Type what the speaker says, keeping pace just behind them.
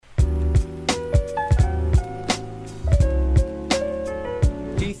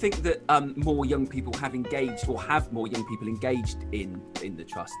think that more young people have engaged, or have more young people engaged in the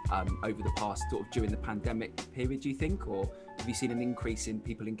trust over the past sort of during the pandemic period, do you think, or have you seen an increase in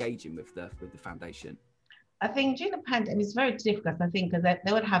people engaging with the foundation? I think during the pandemic, it's very difficult, I think, because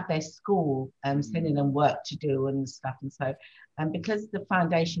they would have their school sending them work to do and stuff. And so, because the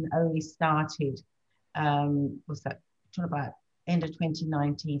foundation only started, what's that, talking about end of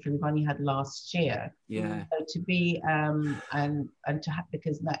 2019, so we've only had last year. Yeah. So to be, and to have,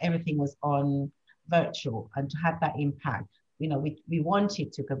 because now everything was on virtual, and to have that impact, you know, we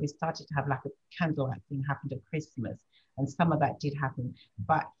wanted to, because we started to have like a candlelight thing happened at Christmas. And some of that did happen.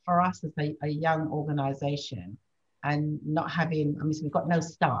 But for us as a young organization, and not having, I mean, so we've got no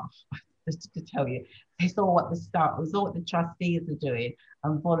staff, just to tell you, it's all what the staff, it's all what the trustees are doing,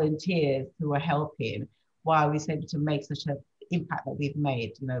 and volunteers who are helping, while we're able to make such an impact that we've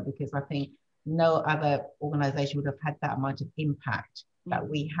made, you know, because I think no other organization would have had that amount of impact that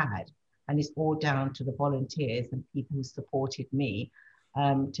we had. And it's all down to the volunteers and people who supported me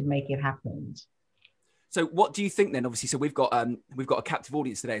to make it happen. So what do you think then? Obviously, so we've got a captive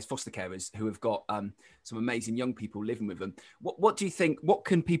audience today as foster carers who have got some amazing young people living with them. What do you think? What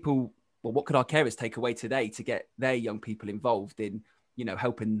can people, well, what could our carers take away today to get their young people involved in, you know,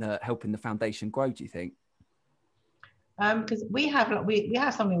 helping the foundation grow? Do you think? Because we have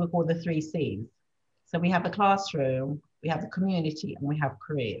something we call the 3 C's. So we have the classroom, we have the community, and we have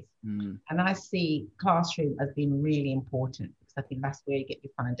careers. And I see classroom as being really important, because I think that's where you get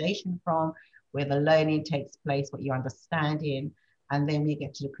your foundation from, where the learning takes place, what you're understanding. And then we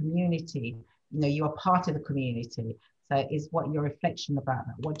get to the community. You know, you are part of the community. So it's what your reflection about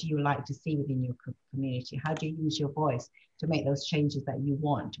that. What do you like to see within your community? How do you use your voice to make those changes that you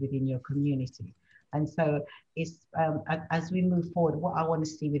want within your community? And so it's, as we move forward, what I want to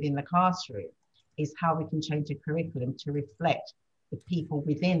see within the classroom is how we can change the curriculum to reflect the people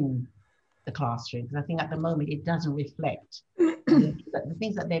within the classroom. Because I think at the moment it doesn't reflect. The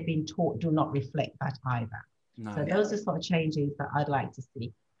things that they're being taught do not reflect that either. No. So those are sort of changes that I'd like to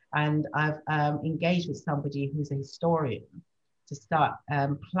see. And I've engaged with somebody who's a historian to start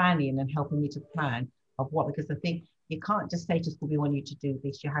planning and helping me to plan of what, because I think you can't just say to school, we want you to do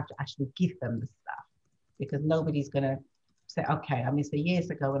this. You have to actually give them the stuff, because nobody's going to say, okay. I mean, so years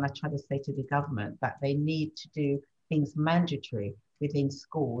ago when I tried to say to the government that they need to do things mandatory within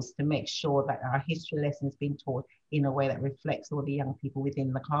schools to make sure that our history lessons being taught in a way that reflects all the young people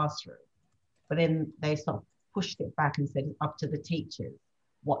within the classroom. But then they sort of pushed it back and said it's up to the teachers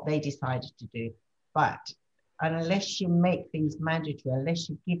what they decided to do. But unless you make things mandatory, unless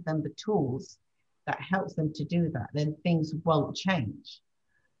you give them the tools that helps them to do that, then things won't change.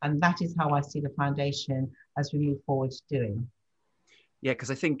 And that is how I see the foundation as we move forward doing. Yeah,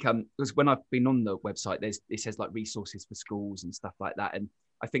 because I think because when I've been on the website, it says like resources for schools and stuff like that. And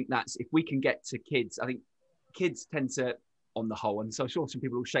I think that's, if we can get to kids, I think kids tend to, on the whole, and so I'm sure some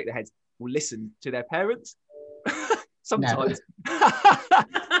people will shake their heads, will listen to their parents. Sometimes.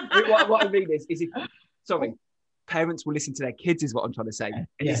 what I mean is if, sorry, parents will listen to their kids is what I'm trying to say. And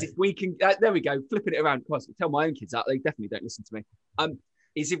yes. If we can, there we go, flipping it around. Plus, tell my own kids that, they definitely don't listen to me.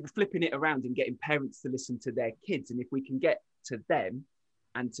 Is if we're flipping it around and getting parents to listen to their kids. And if we can get to them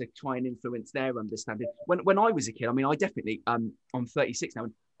and to try and influence their understanding. When I was a kid, I mean, I definitely, I'm 36 now,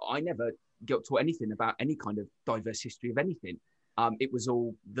 and I never got taught anything about any kind of diverse history of anything. It was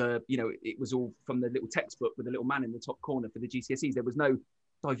all it was all from the little textbook with the little man in the top corner for the GCSEs. There was no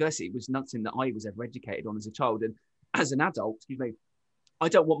diversity. It was nothing that I was ever educated on as a child. And as an adult, I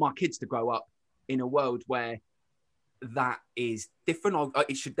don't want my kids to grow up in a world where that is different.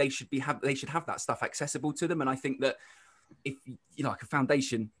 They should have that stuff accessible to them. And I think that if, you know, like a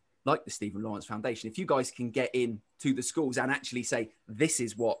foundation like the Stephen Lawrence Foundation, if you guys can get in to the schools and actually say, this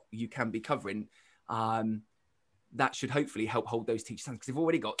is what you can be covering, that should hopefully help hold those teachers' hands, because they've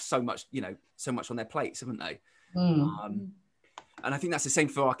already got so much on their plates, haven't they? And I think that's the same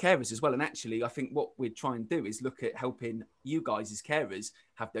for our carers as well. And actually, I think what we're trying to do is look at helping you guys as carers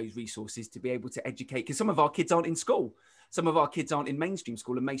have those resources to be able to educate, because some of our kids aren't in school. Some of our kids aren't in mainstream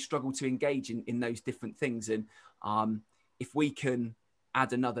school and may struggle to engage in those different things. And if we can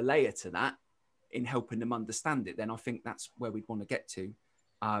add another layer to that in helping them understand it, then I think that's where we'd want to get to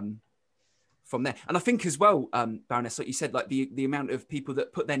from there. And I think as well, Baroness, like you said, like the amount of people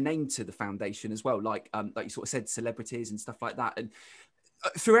that put their name to the foundation as well, like you sort of said, celebrities and stuff like that. And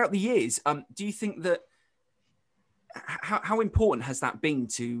throughout the years, do you think that, how important has that been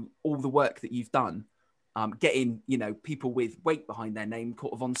to all the work that you've done, getting, you know, people with weight behind their name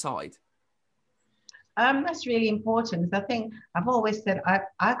kind of on side? That's really important, because I think I've always said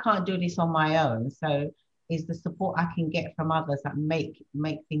I can't do this on my own. So is the support I can get from others that make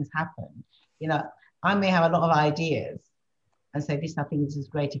things happen. You know, I may have a lot of ideas and say, this, I think this is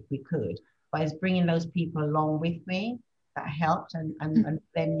great if we could, but it's bringing those people along with me that helped, and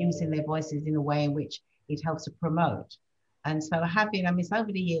then using their voices in a way in which it helps to promote. And so having, I mean, so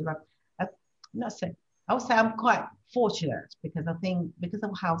over the years, I've not said, I would say I'm quite fortunate, because I think because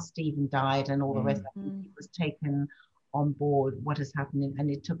of how Stephen died and all the rest, I think it was taken on board what is happening,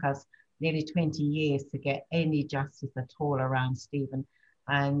 and it took us nearly 20 years to get any justice at all around Stephen.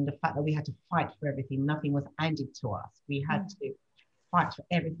 And the fact that we had to fight for everything, nothing was handed to us. We had to fight for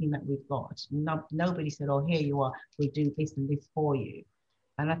everything that we've got. Nobody said, oh, here you are, we'll do this and this for you.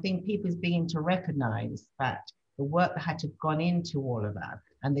 And I think people is beginning to recognize that the work that had to have gone into all of that,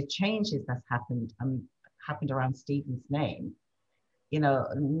 and the changes that's happened around Stephen's name, you know,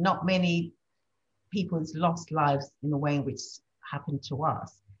 not many people's lost lives in the way in which happened to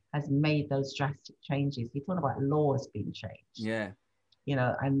us has made those drastic changes. You talk about laws being changed. Yeah. You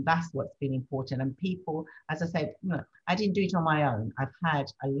know, and that's what's been important. And people, as I said, you know, I didn't do it on my own. I've had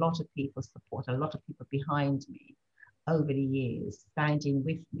a lot of people support, a lot of people behind me over the years, standing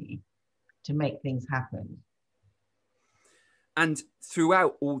with me to make things happen. And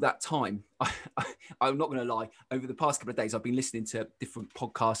throughout all that time, I'm not going to lie, over the past couple of days, I've been listening to different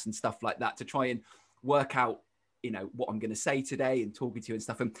podcasts and stuff like that to try and work out, you know, what I'm going to say today and talking to you and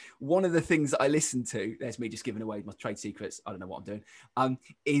stuff. And one of the things that I listen to, there's me just giving away my trade secrets, I don't know what I'm doing,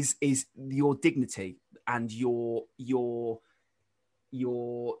 is your dignity and your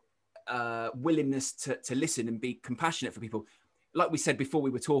willingness to listen and be compassionate for people. Like we said before, we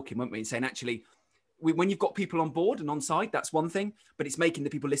were talking, weren't we, and saying actually, when you've got people on board and on side, that's one thing, but it's making the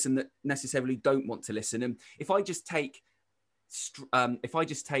people listen that necessarily don't want to listen. And if I just take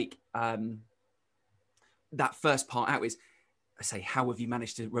that first part out, is I say, how have you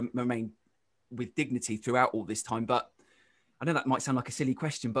managed to remain with dignity throughout all this time? But I know that might sound like a silly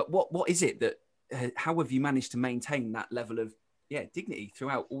question, but what is it that, how have you managed to maintain that level of dignity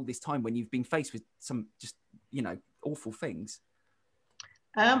throughout all this time when you've been faced with some just, you know, awful things?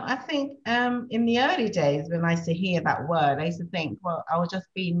 I think in the early days when I used to hear that word, I used to think, well, I was just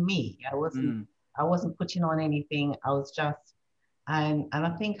being me. I wasn't putting on anything. I was just, and I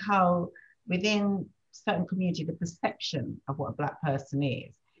think how within certain community, the perception of what a Black person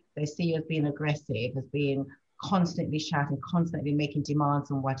is, they see you as being aggressive, as being constantly shouting, constantly making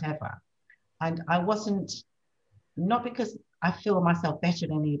demands and whatever. And I wasn't, not because I feel myself better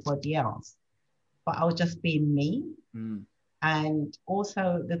than anybody else, but I was just being me. And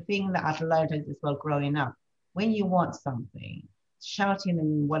also the thing that I've learned as well growing up, when you want something, shouting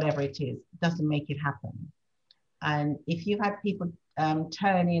and whatever it is, doesn't make it happen. And if you've had people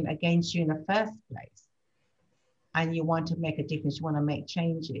turning against you in the first place, and you want to make a difference, you want to make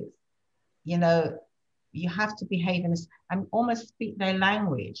changes, you know, you have to behave in this and almost speak their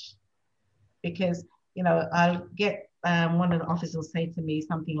language. Because, you know, I'll get one of the officers will say to me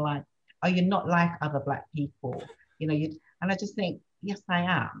something like, "Are you not like other Black people?" You know, and I just think, yes, I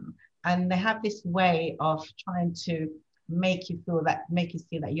am. And they have this way of trying to make you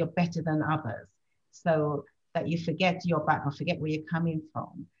see that you're better than others, so that you forget your background, forget where you're coming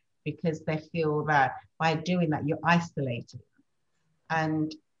from, because they feel that by doing that, you're isolated.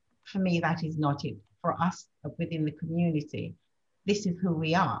 And for me, that is not it. For us within the community, this is who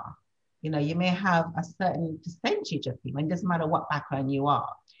we are. You know, you may have a certain percentage of people, and it doesn't matter what background you are,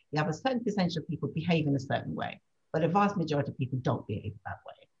 you have a certain percentage of people behave in a certain way, but a vast majority of people don't behave that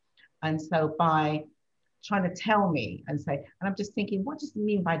way. And so by trying to tell me and say, and I'm just thinking, what does it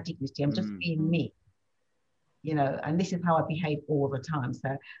mean by dignity? I'm just being me, you know, and this is how I behave all the time.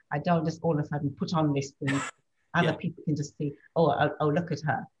 So I don't just all of a sudden put on this thing, other people can just see, oh, look at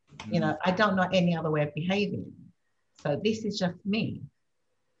her. You know, I don't know any other way of behaving. So this is just me,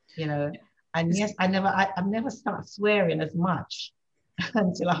 you know. And yes, I've never started swearing as much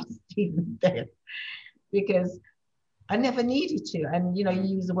until after Stephen's death, because I never needed to. And, you know, you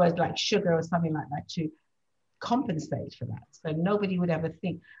use the word like sugar or something like that to compensate for that. So nobody would ever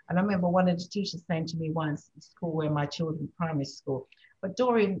think. And I remember one of the teachers saying to me once in school, where my children, primary school, "But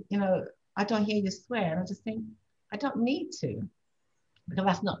Doreen, you know, I don't hear you swear." And I just think, I don't need to, because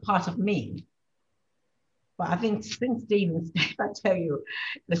that's not part of me. But I think since Stephen's death, I tell you,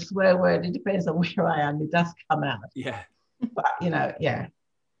 the swear word, it depends on where I am, it does come out. Yeah. But, you know, yeah.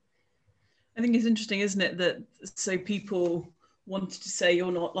 I think it's interesting, isn't it, that so people wanted to say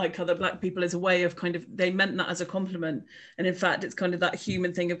you're not like other Black people as a way of kind of, they meant that as a compliment. And in fact, it's kind of that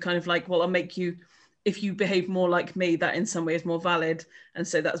human thing of kind of like, well, I'll make you, if you behave more like me, that in some way is more valid. And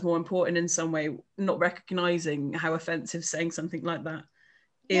so that's more important in some way, not recognizing how offensive saying something like that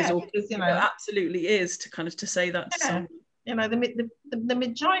is, yeah, or because, absolutely is, to kind of to say that to someone. The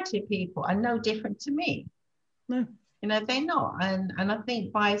majority of people are no different to me. No. They're not. And I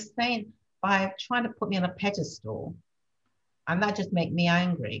think by trying to put me on a pedestal, and that just makes me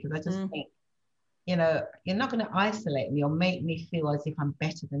angry, because I just think, you're not going to isolate me or make me feel as if I'm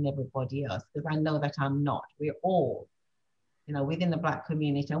better than everybody else, because I know that I'm not. We're all, within the Black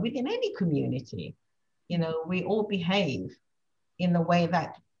community and within any community, we all behave in the way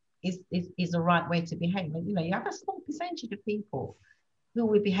that is the right way to behave. And, you have a small percentage of people who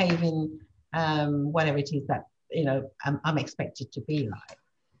will behave in whatever it is that, I'm expected to be like.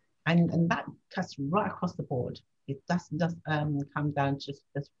 And that cuts right across the board. It doesn't come down to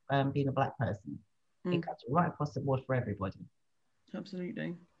just being a Black person. It cuts right across the board for everybody.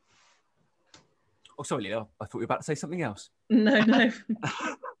 Absolutely. Oh, sorry, Leah. I thought you were about to say something else. No.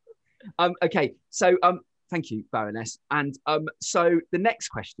 Okay. So, thank you, Baroness. And so the next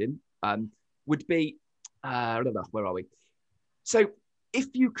question would be, where are we? So, if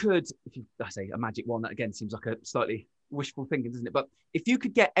you I say a magic wand, that again seems like a slightly wishful thinking, doesn't it? But if you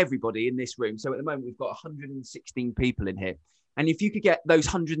could get everybody in this room, so at the moment we've got 116 people in here, and if you could get those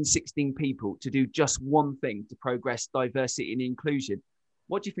 116 people to do just one thing to progress diversity and inclusion,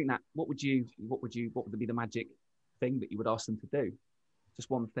 what do you think what would be the magic thing that you would ask them to do? Just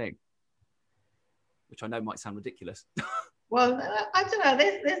one thing, which I know might sound ridiculous. Well, I don't know.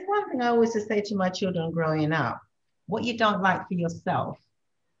 There's one thing I always say to my children growing up: what you don't like for yourself,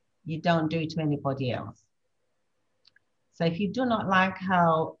 you don't do to anybody else. So if you do not like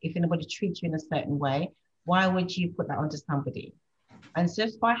if anybody treats you in a certain way, why would you put that onto somebody? And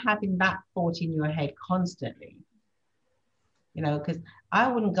just by having that thought in your head constantly, because I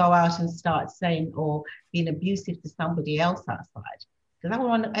wouldn't go out and start saying or being abusive to somebody else outside, because I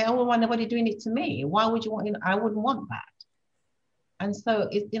wouldn't want nobody doing it to me. Why would you want? I wouldn't want that. And so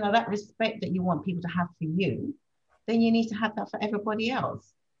it's, that respect that you want people to have for you, then you need to have that for everybody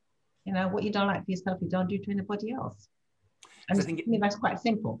else. What you don't like for yourself, you don't do to anybody else. And I think that's quite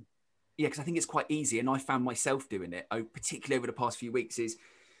simple. Yeah, because I think it's quite easy, and I found myself doing it, particularly over the past few weeks, is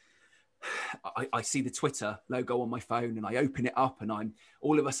I see the Twitter logo on my phone and I open it up and I'm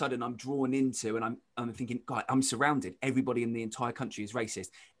all of a sudden I'm drawn into, and I'm thinking, God, I'm surrounded. Everybody in the entire country is racist.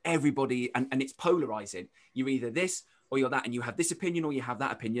 Everybody, and it's polarizing. You're either this or you're that, and you have this opinion or you have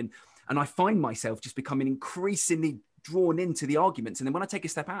that opinion. And I find myself just becoming increasingly drawn into the arguments. And then when I take a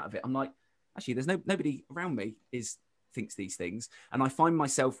step out of it, I'm like, actually, there's nobody around me thinks these things. And I find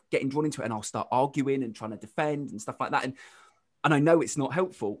myself getting drawn into it, and I'll start arguing and trying to defend and stuff like that. And I know it's not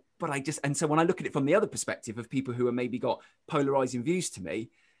helpful, but and so when I look at it from the other perspective of people who are maybe got polarizing views to me,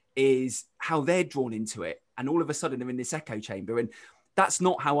 is how they're drawn into it. And all of a sudden they're in this echo chamber. And that's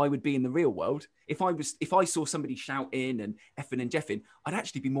not how I would be in the real world. If I saw somebody shouting and effing and jeffing, I'd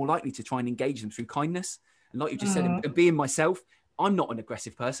actually be more likely to try and engage them through kindness. And like you just said, and being myself, I'm not an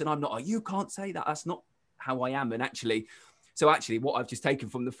aggressive person. I'm not, you can't say that. That's not how I am. And actually, what I've just taken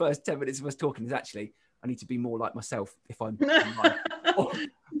from the first 10 minutes of us talking is actually, I need to be more like myself if I'm online.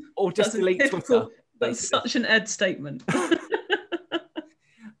 or just delete Twitter. That's such an Ed statement.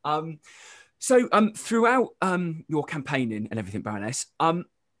 So throughout your campaigning and everything, Baroness,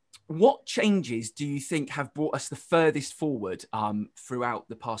 what changes do you think have brought us the furthest forward throughout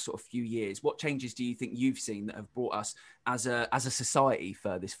the past sort of few years? What changes do you think you've seen that have brought us as a society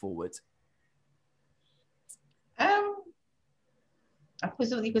furthest forward? I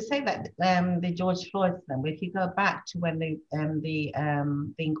suppose you could say that the George Floyd thing. If you go back to when the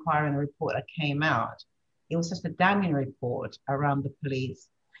inquiry and the report that came out, it was just a damning report around the police,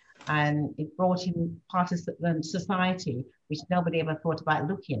 and it brought in part of society which nobody ever thought about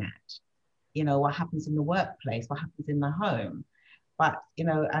looking at. What happens in the workplace, what happens in the home, but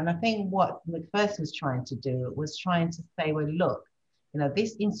and I think what Macpherson was trying to do was trying to say, well, look,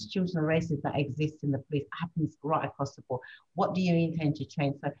 this institutional racism that exists in the police happens right across the board. What do you intend to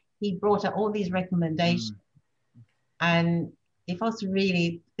change? So he brought out all these recommendations. And if I was to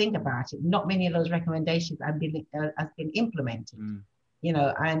really think about it, not many of those recommendations have been implemented.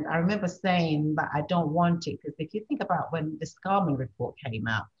 And I remember saying that I don't want it, because if you think about when the Scarman report came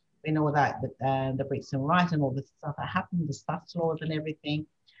out, all that, the Brixton Right and all the stuff that happened, the SUS laws and everything,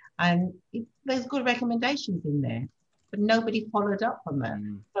 and there's good recommendations in there, but nobody followed up on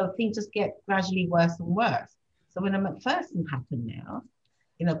them. So things just get gradually worse and worse. So when the Macpherson happened now,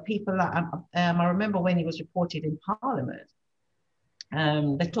 people I remember when it was reported in Parliament,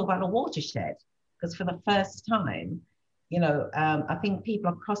 they talk about a watershed, because for the first time, I think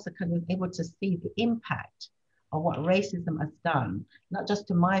people across the country were able to see the impact of what racism has done, not just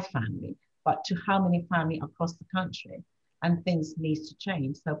to my family, but to how many families across the country. and things need to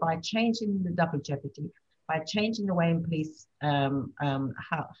change. So by changing the double jeopardy, by changing the way in police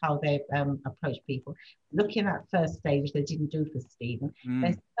how they approach people, looking at first aid, which they didn't do for Stephen.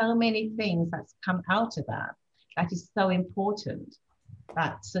 There's so many things that's come out of that that is so important.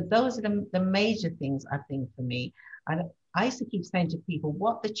 So those are the major things, I think, for me. And I used to keep saying to people,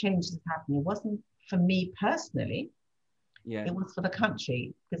 what the change is happening wasn't for me personally. Yeah. It was for the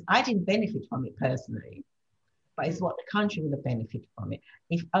country, because I didn't benefit from it personally, but it's what the country would have benefited from it.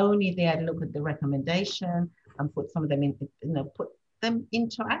 If only they had looked at the recommendation and put some of them in, put them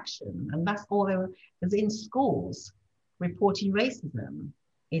into action. And that's all they were, because in schools, reporting racism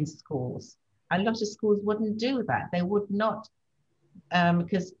in schools, a lot of schools wouldn't do that. They would not,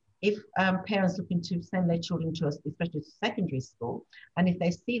 because if parents looking to send their children to us, especially to secondary school, and if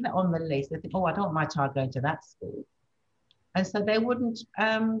they see that on the list, they think, oh, I don't want my child going to that school. And so they wouldn't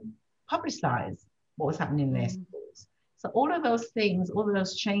publicize what was happening in their schools. So all of those things, all of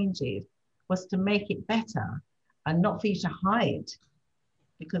those changes was to make it better and not for you to hide.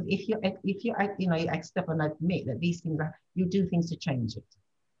 Because if you accept and admit that these things are, you do things to change it.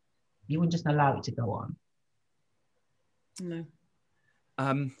 You wouldn't just allow it to go on. No.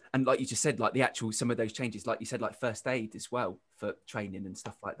 And like you just said, like the actual, some of those changes, like you said, like first aid as well for training and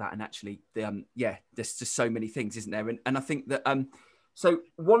stuff like that. And actually, there's just so many things, isn't there? And I think that, so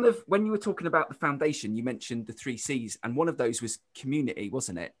when you were talking about the foundation, you mentioned the 3 C's, and one of those was community,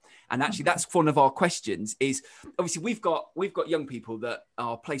 wasn't it? And actually that's one of our questions is, obviously we've got young people that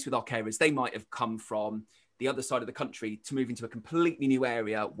are placed with our carers. They might have come from the other side of the country to move into a completely new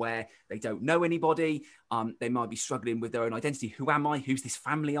area where they don't know anybody. They might be struggling with their own identity. Who am I? Who's this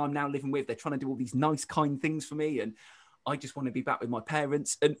family I'm now living with? They're trying to do all these nice, kind things for me. And I just want to be back with my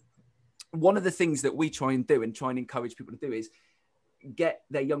parents. And one of the things that we try and do and try and encourage people to do is get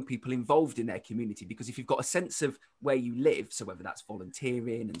their young people involved in their community. Because if you've got a sense of where you live, so whether that's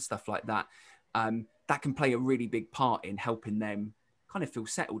volunteering and stuff like that, that can play a really big part in helping them kind of feel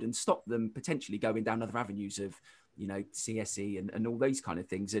settled and stop them potentially going down other avenues of, CSE and all those kind of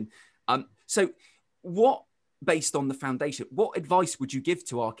things. And so what, based on the foundation, what advice would you give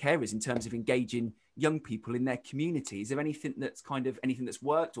to our carers in terms of engaging young people in their community? Is there anything that's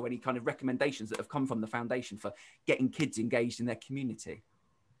worked, or any kind of recommendations that have come from the foundation for getting kids engaged in their community?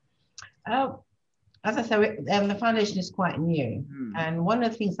 As I said, the foundation is quite new. And one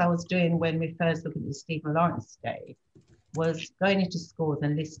of the things I was doing when we first looked at the Stephen Lawrence Day was going into schools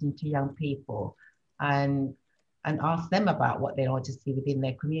and listening to young people and ask them about what they want to see within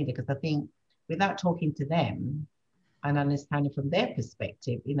their community. Because I think without talking to them and understanding from their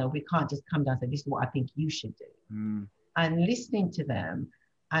perspective, we can't just come down and say, this is what I think you should do. And listening to them,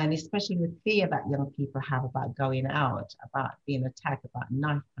 and especially the fear that young people have about going out, about being attacked, about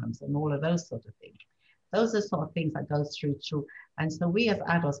knife camps and all of those sort of things. Those are sort of things that goes through. And so we as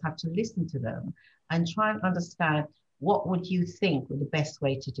adults have to listen to them and try and understand, what would you think were the best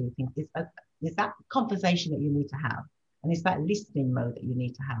way to do things? Is that conversation that you need to have, and it's that listening mode that you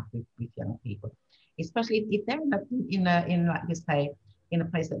need to have with young people, especially if they're in like you say, in a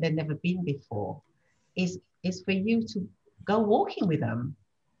place that they've never been before. Is for you to go walking with them,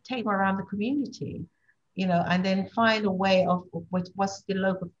 take them around the community, and then find a way of what's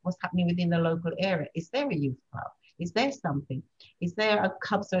happening within the local area. Is there a youth club? Is there something? Is there a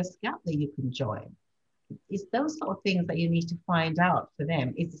Cubs or a Scout that you can join? It's those sort of things that you need to find out for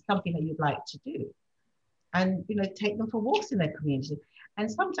them. Is it something that you'd like to do? And, take them for walks in their community. And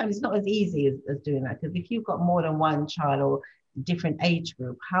sometimes it's not as easy as doing that, because if you've got more than one child or different age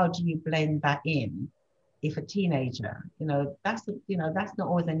group, how do you blend that in? If a teenager, that's not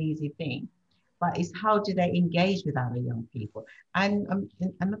always an easy thing, but it's how do they engage with other young people? And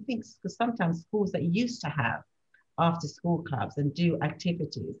I think because sometimes schools that used to have after school clubs and do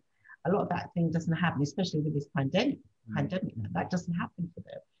activities, a lot of that thing doesn't happen, especially with this pandemic. That doesn't happen for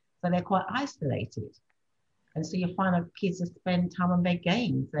them. So they're quite isolated. And so you find that kids just spend time on their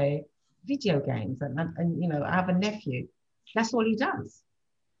games, their video games. And I have a nephew, that's all he does.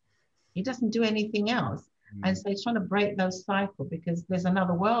 He doesn't do anything else. And so he's trying to break those cycles, because there's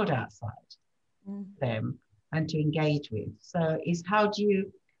another world outside them and to engage with. So it's how do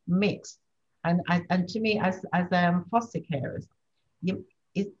you mix? And to me, as foster carers,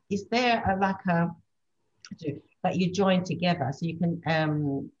 is there that you join together so you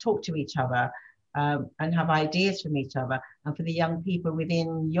can talk to each other and have ideas from each other, and for the young people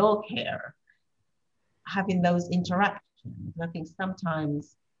within your care, having those interactions. I think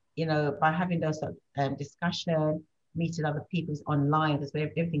sometimes, by having those discussion, meeting other people online, because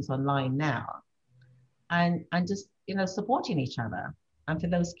everything's online now, and just supporting each other, and for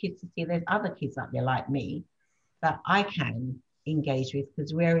those kids to see there's other kids out there like me, that I can engage with,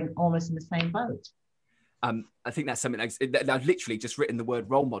 because we're almost in the same boat. I think that's something I've literally just written the word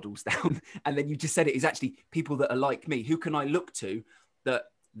role models down, and then you just said it is actually people that are like me. Who can I look to that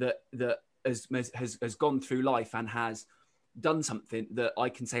has gone through life and has done something that I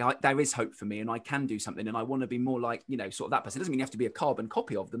can say there is hope for me and I can do something and I want to be more like, sort of that person. It doesn't mean you have to be a carbon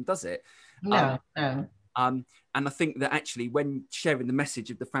copy of them, does it? No. And I think that actually when sharing the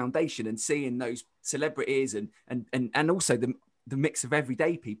message of the foundation and seeing those celebrities and also the mix of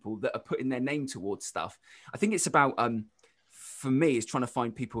everyday people that are putting their name towards stuff, I think it's about, for me, is trying to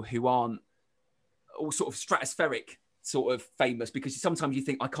find people who aren't all sort of stratospheric sort of famous, because sometimes you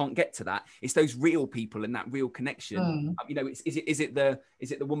think I can't get to that. It's those real people and that real connection. Is it the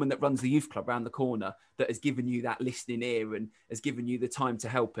woman that runs the youth club around the corner that has given you that listening ear and has given you the time to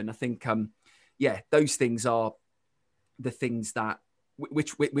help? And I think those things are the things that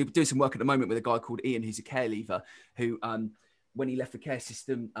which we're doing some work at the moment with a guy called Ian, who's a care leaver, who when he left the care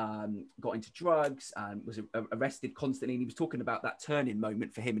system, got into drugs and was arrested constantly. And he was talking about that turning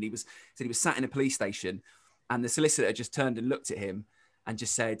moment for him. And he said he was sat in a police station and the solicitor just turned and looked at him and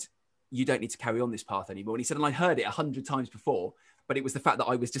just said, "You don't need to carry on this path anymore." And he said, and I heard it 100 times before, but it was the fact that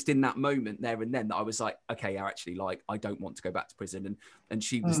I was just in that moment there and then that I was like, okay, I don't want to go back to prison. And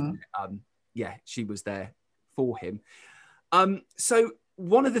she was, she was there for him. So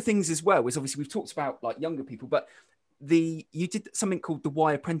one of the things as well was, obviously we've talked about like younger people, but you did something called the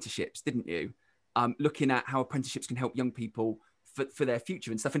Why Apprenticeships, didn't you? Looking at how apprenticeships can help young people for their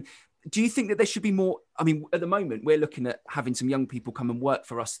future and stuff. And do you think that there should be more? I mean, at the moment, we're looking at having some young people come and work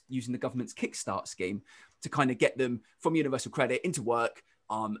for us using the government's Kickstart scheme to kind of get them from universal credit into work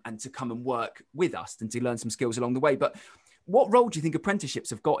and to come and work with us and to learn some skills along the way. But what role do you think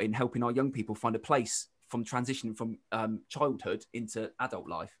apprenticeships have got in helping our young people find a place from transitioning from childhood into adult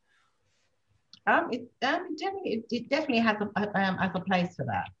life? It definitely has a place for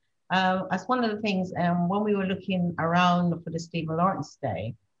that. That's one of the things when we were looking around for the Stephen Lawrence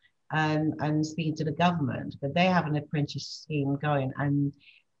Day and speaking to the government, that they have an apprentice scheme going, and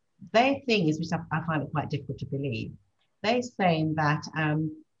their thing is, which I find it quite difficult to believe, they're saying that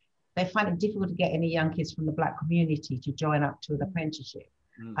they find it difficult to get any young kids from the Black community to join up to an apprenticeship.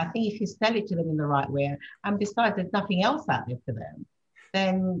 I think if you sell it to them in the right way, and besides there's nothing else out there for them,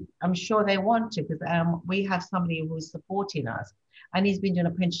 then I'm sure they want to, because we have somebody who's supporting us and he's been doing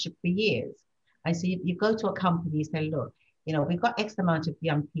apprenticeship for years. And so you go to a company, you say, look, we've got X amount of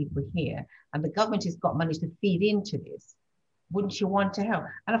young people here and the government has got money to feed into this. Wouldn't you want to help?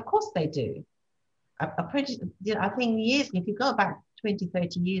 And of course they do. Apprenticeship, I think if you go back 20,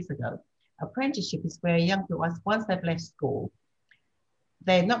 30 years ago, apprenticeship is where young people, once they've left school,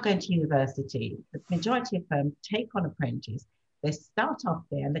 they're not going to university. The majority of them take on apprentice. They start off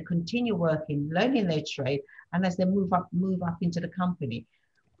there and they continue working, learning their trade, and as they move up into the company.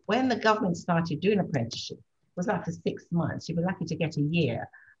 When the government started doing apprenticeship, it was like for 6 months. You'd be lucky to get a year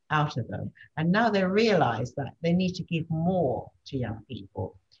out of them. And now they realize that they need to give more to young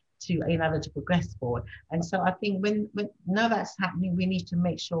people in order to progress forward. And so I think when now that's happening, we need to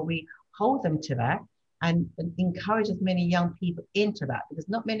make sure we hold them to that and encourage as many young people into that, because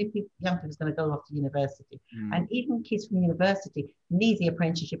not many young people are going to go off to university. And even kids from university need the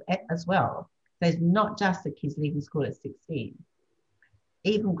apprenticeship as well. There's not just the kids leaving school at 16.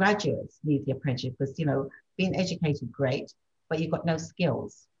 Even graduates need the apprenticeship because, being educated, great, but you've got no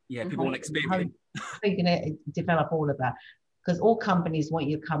skills. Yeah, people want experience. How are you going to develop all of that? Because all companies want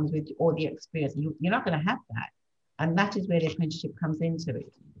you to come with all the experience. You're not going to have that. And that is where the apprenticeship comes into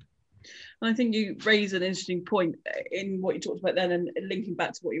it. And I think you raise an interesting point in what you talked about then, and linking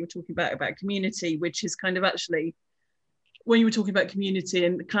back to what you were talking about community, which is kind of actually, when you were talking about community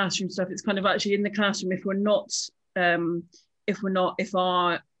and the classroom stuff, it's kind of actually in the classroom, if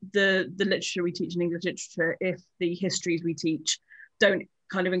the literature we teach in English literature, if the histories we teach don't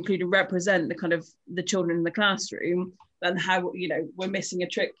kind of include and represent the kind of the children in the classroom, then how, we're missing a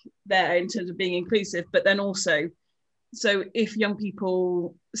trick there in terms of being inclusive. But then also, so if young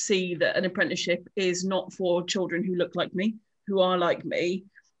people see that an apprenticeship is not for children who look like me, who are like me,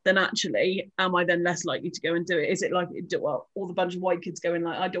 then actually, am I then less likely to go and do it? Is it like, all the bunch of white kids going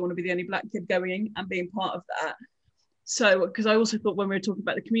like, I don't want to be the only Black kid going and being part of that? So, because I also thought when we were talking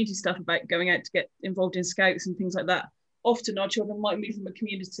about the community stuff, about going out to get involved in scouts and things like that, often our children might move from a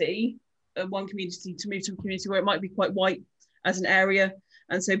community, one community to move to a community where it might be quite white as an area.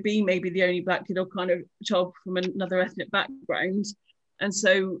 And so being maybe the only Black kid or kind of child from another ethnic background. And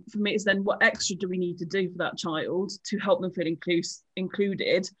so for me, it's then what extra do we need to do for that child to help them feel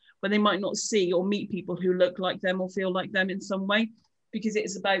included when they might not see or meet people who look like them or feel like them in some way? Because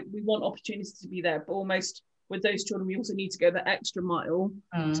it's about, we want opportunities to be there, but almost with those children, we also need to go that extra mile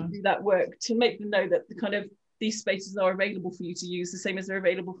to do that work, to make them know that the kind of these spaces are available for you to use the same as they're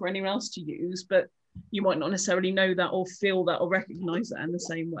available for anyone else to use, but you might not necessarily know that or feel that or recognize that in the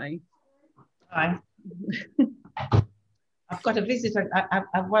same way. Hi. I've got a visitor.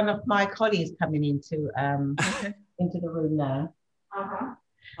 I've one of my colleagues coming into into the room now.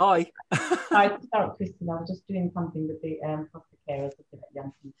 Hi. Hi, sorry, Kristen. I was just doing something with the foster carers looking at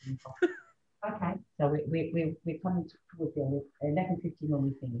young people. Okay, so we're coming towards the end. 11:15 when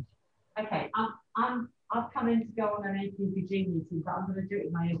we finish. Okay, I've come in to go on an APPG meeting, but I'm going to do it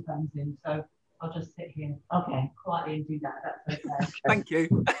with my earphones in, so I'll just sit here, quietly and do that. That's okay. Thank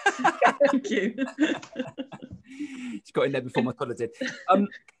you. Thank you. She got in there before my collar did.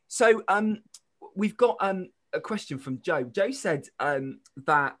 We've got a question from Joe. Joe said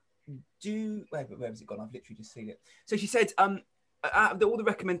that where has it gone? I've literally just seen it. So she said, out of all the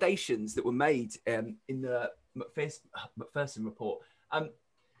recommendations that were made in the McPherson report,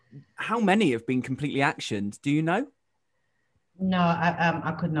 how many have been completely actioned? Do you know? No,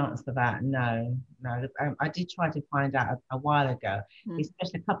 I couldn't answer that. No. I did try to find out a while ago,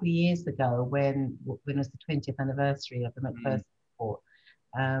 especially a couple of years ago when it was the 20th anniversary of the McPherson report.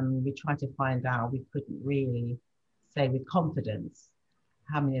 We tried to find out. We couldn't really say with confidence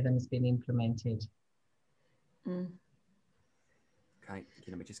how many of them has been implemented. Okay,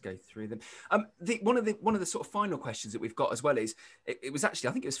 let me just go through them. One of the sort of final questions that we've got as well is it was actually,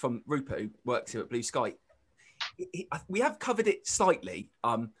 I think it was from Rupert, who works here at Blue Sky. We have covered it slightly,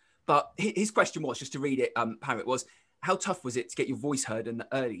 but his question was, just to read it, Parrot, was how tough was it to get your voice heard in the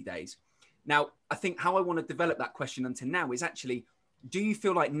early days? Now, I think how I want to develop that question until now is actually, do you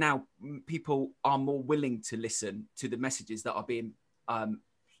feel like now people are more willing to listen to the messages that are being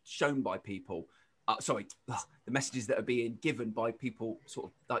shown by people? The messages that are being given by people sort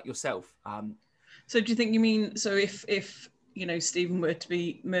of like yourself. So do you think you mean, so if you know, Stephen were to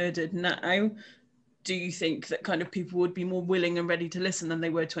be murdered now, do you think that kind of people would be more willing and ready to listen than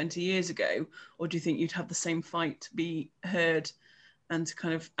they were 20 years ago? Or do you think you'd have the same fight to be heard and to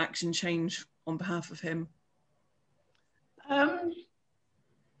kind of action change on behalf of him?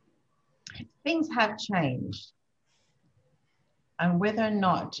 Things have changed. And whether or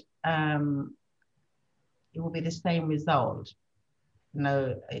not it will be the same result,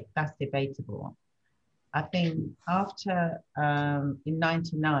 that's debatable. I think after, in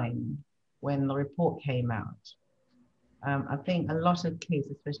 99, when the report came out, I think a lot of kids,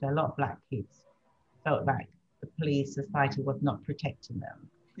 especially a lot of Black kids, felt like the police society was not protecting them.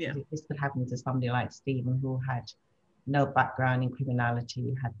 Yeah. If this could happen to somebody like Stephen, who had no background in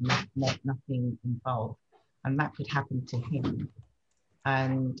criminality, had nothing involved, and that could happen to him,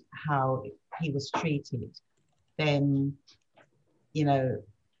 and how he was treated, then,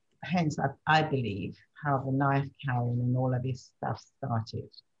 hence I believe how the knife carrying and all of this stuff started.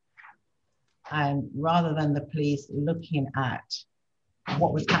 And rather than the police looking at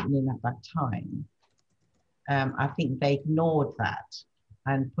what was happening at that time, I think they ignored that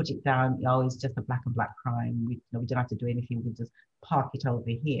and put it down, it's just a black and black crime. We don't have to do anything, we just park it over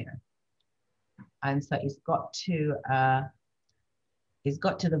here. And so it's got to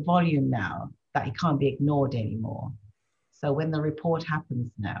the volume now that it can't be ignored anymore. So when the report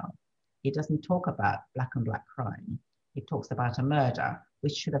happens now, it doesn't talk about black and black crime. It talks about a murder,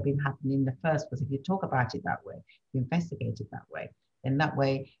 which should have been happening in the first place. If you talk about it that way, you investigate it that way, then that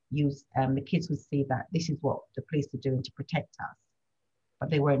way the kids would see that this is what the police are doing to protect us, but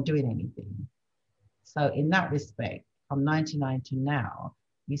they weren't doing anything. So in that respect, from 99 to now,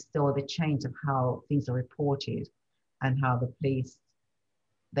 you saw the change of how things are reported and how the police,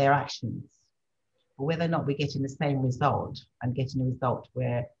 their actions. But whether or not we're getting the same result and getting a result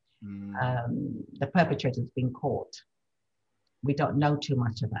where the perpetrator's been caught, we don't know too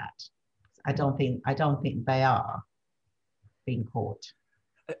much of that. I don't think they are being caught.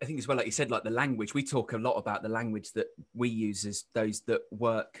 I think as well, like you said, like the language, we talk a lot about the language that we use as those that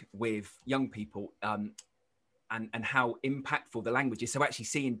work with young people, and how impactful the language is. So actually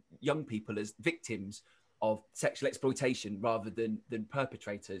seeing young people as victims of sexual exploitation rather than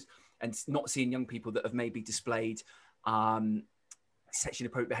perpetrators, and not seeing young people that have maybe displayed sexually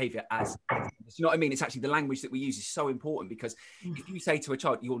inappropriate behaviour as, you know what I mean? It's actually the language that we use is so important, because if you say to a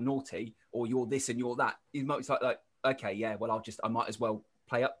child, you're naughty, or you're this and you're that, it's like, okay, yeah, well, I might as well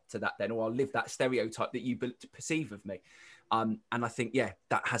play up to that then, or I'll live that stereotype that you perceive of me. And I think, yeah,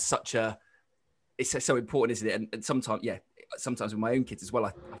 that has it's so important, isn't it? And sometimes with my own kids as well,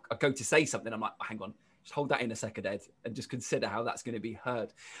 I go to say something, I'm like, oh, hang on, just hold that in a second, Ed, and just consider how that's going to be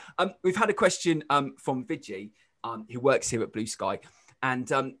heard. We've had a question from Vigi, who works here at Blue Sky,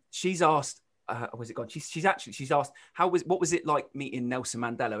 and she's asked, where's it gone? She's asked, what was it like meeting Nelson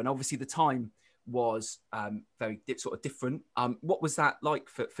Mandela? And obviously the time was very sort of different. What was that like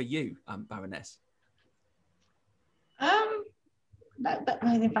for you, Baroness?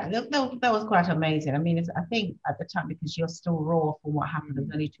 In fact, that was quite amazing. I mean, I think at the time, because you're still raw from what happened, it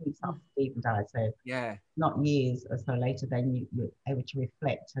was only 2 weeks after Stephen died, so yeah, not years or so later, then you're able to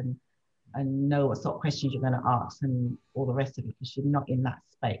reflect and know what sort of questions you're going to ask and all the rest of it, because you're not in that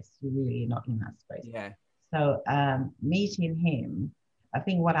space. You're really not in that space. Yeah. So meeting him, I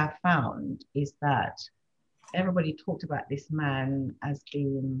think what I found is that everybody talked about this man as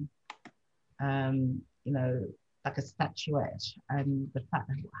being, you know, like a statuette, and the fact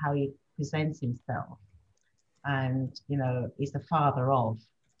that how he presents himself, and you know, is the father of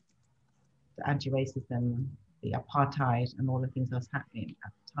the anti-racism, the apartheid, and all the things that was happening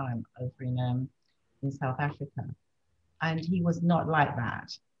at the time over in South Africa. And he was not like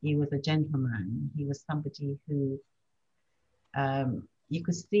that. He was a gentleman. He was somebody who you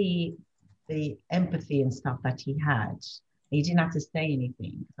could see the empathy and stuff that he had. He didn't have to say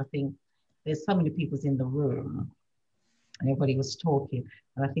anything. I think there's so many people in the room and everybody was talking.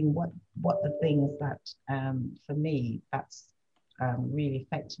 And I think what the things that, for me, that's really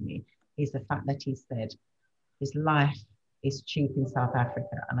affected me is the fact that he said his life is cheap in South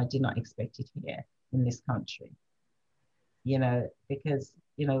Africa and I did not expect it here in this country. You know, because,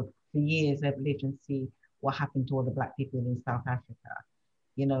 you know, for years they've lived and see what happened to all the Black people in South Africa.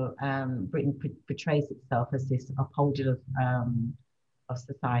 You know, Britain portrays itself as this upholder of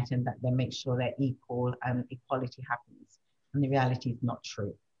society, and that they make sure they're equal and equality happens. And the reality is not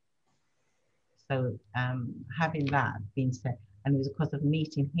true. So having that being said, and it was because of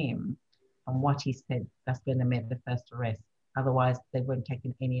meeting him and what he said, that's going to make the first arrest. Otherwise, they weren't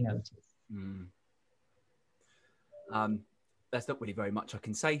taking any notice. There's not really very much I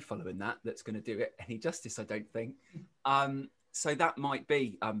can say following that that's going to do it any justice, I don't think. So that might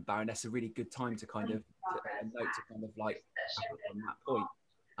be, Baroness, a really good time to kind of note to kind of like on that point.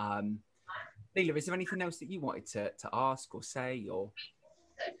 Leela, is there anything else that you wanted to ask or say or?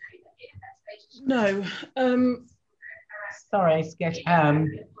 No. Sorry, sketch.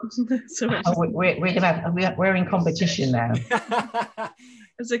 Sorry. We're in competition now.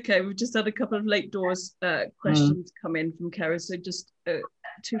 It's okay. We've just had a couple of late doors questions come in from carers. So just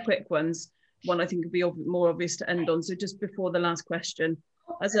 2 quick ones. One I think would be more obvious to end on. So just before the last question,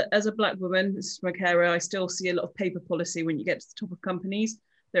 as a Black woman, this is my carer, I still see a lot of paper policy when you get to the top of companies.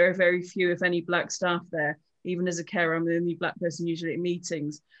 There are very few, if any, Black staff there. Even as a carer, I'm the only Black person usually at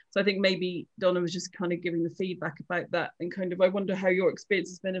meetings. So I think maybe Donna was just kind of giving the feedback about that, and kind of, I wonder how your experience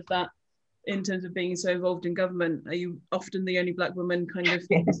has been of that in terms of being so involved in government. Are you often the only Black woman kind of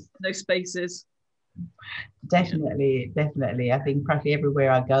in those spaces? Definitely. I think practically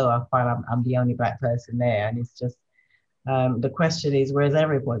everywhere I go, I find I'm the only Black person there. And it's just, the question is, where's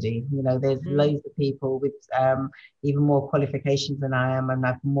everybody? You know, there's loads of people with even more qualifications than I am, and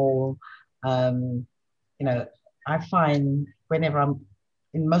have more, you know, I find whenever I'm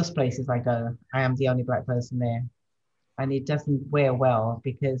in most places I go, I am the only Black person there. And it doesn't wear well,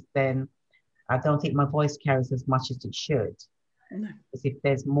 because then I don't think my voice carries as much as it should. No. Because if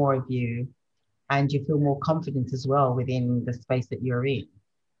there's more of you and you feel more confident as well within the space that you're in,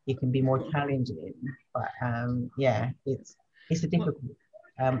 you can be more challenging. But yeah, it's a difficult,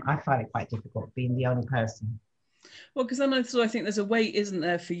 I find it quite difficult being the only person. Well, because then I think there's a weight, isn't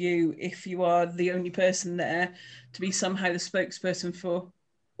there, for you, if you are the only person there, to be somehow the spokesperson for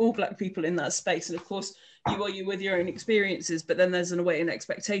all Black people in that space. And of course, you are you with your own experiences, but then there's a weight and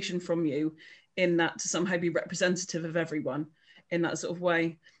expectation from you in that to somehow be representative of everyone in that sort of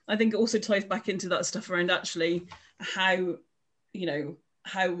way. I think it also ties back into that stuff around actually how, you know,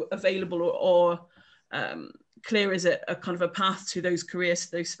 how available or clear is it a kind of a path to those careers,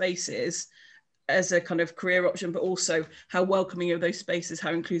 to those spaces as a kind of career option, but also how welcoming are those spaces,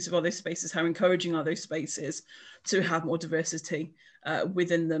 how inclusive are those spaces, how encouraging are those spaces to have more diversity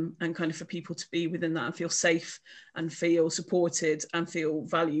within them, and kind of for people to be within that and feel safe and feel supported and feel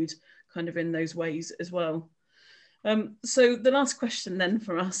valued kind of in those ways as well. So the last question then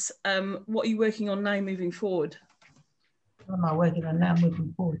for us, what are you working on now moving forward? What am I working on now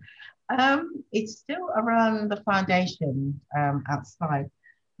moving forward? It's still around the foundation outside.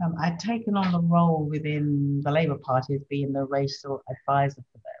 I've taken on the role within the Labour Party as being the racial advisor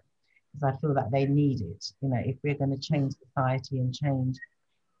for them, because I feel that they need it. You know, if we're going to change society and change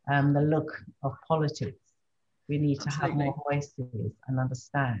the look of politics, we need to have more voices and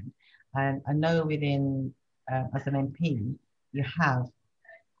understand. And I know within, as an MP, you have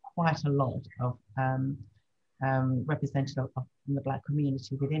quite a lot of representative of the Black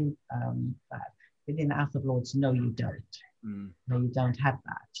community within within the House of Lords. No, you don't. No, you don't have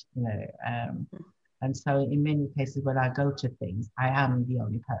that. You know, and so in many cases when I go to things, I am the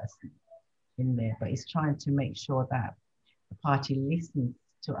only person in there. But it's trying to make sure that the party listens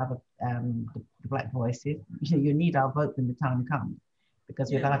to other the Black voices. You know, you need our vote when the time comes,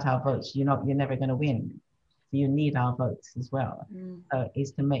 because without our votes, you're never going to win. So you need our votes as well. So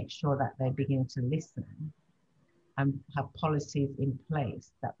it's to make sure that they begin to listen and have policies in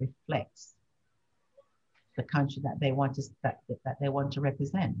place that reflects the country that they want to that they want to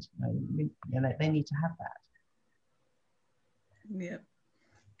represent. You know, they need to have that. Yeah,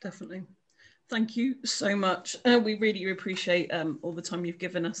 definitely. Thank you so much. We really appreciate all the time you've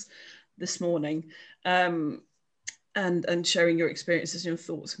given us this morning, and sharing your experiences and your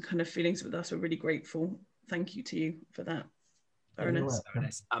thoughts and kind of feelings with us. We're really grateful. Thank you to you for that, Baroness.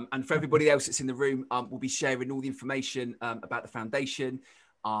 And for everybody else that's in the room, we'll be sharing all the information about the foundation,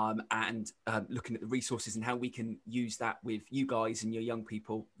 and looking at the resources and how we can use that with you guys and your young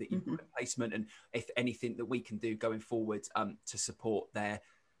people that you've got in placement, and if anything that we can do going forward to support their,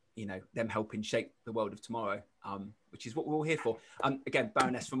 you know, them helping shape the world of tomorrow, which is what we're all here for. Again,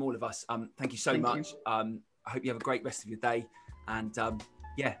 Baroness, from all of us, thank you so much. I hope you have a great rest of your day, and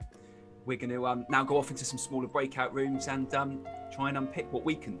yeah, we're going to now go off into some smaller breakout rooms and try and unpick what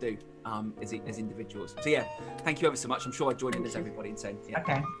we can do as individuals. So yeah, thank you ever so much. I'm sure I'll join in as everybody and saying, yeah.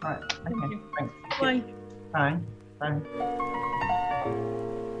 Okay, all right. Okay, thanks. Bye. Bye. Bye.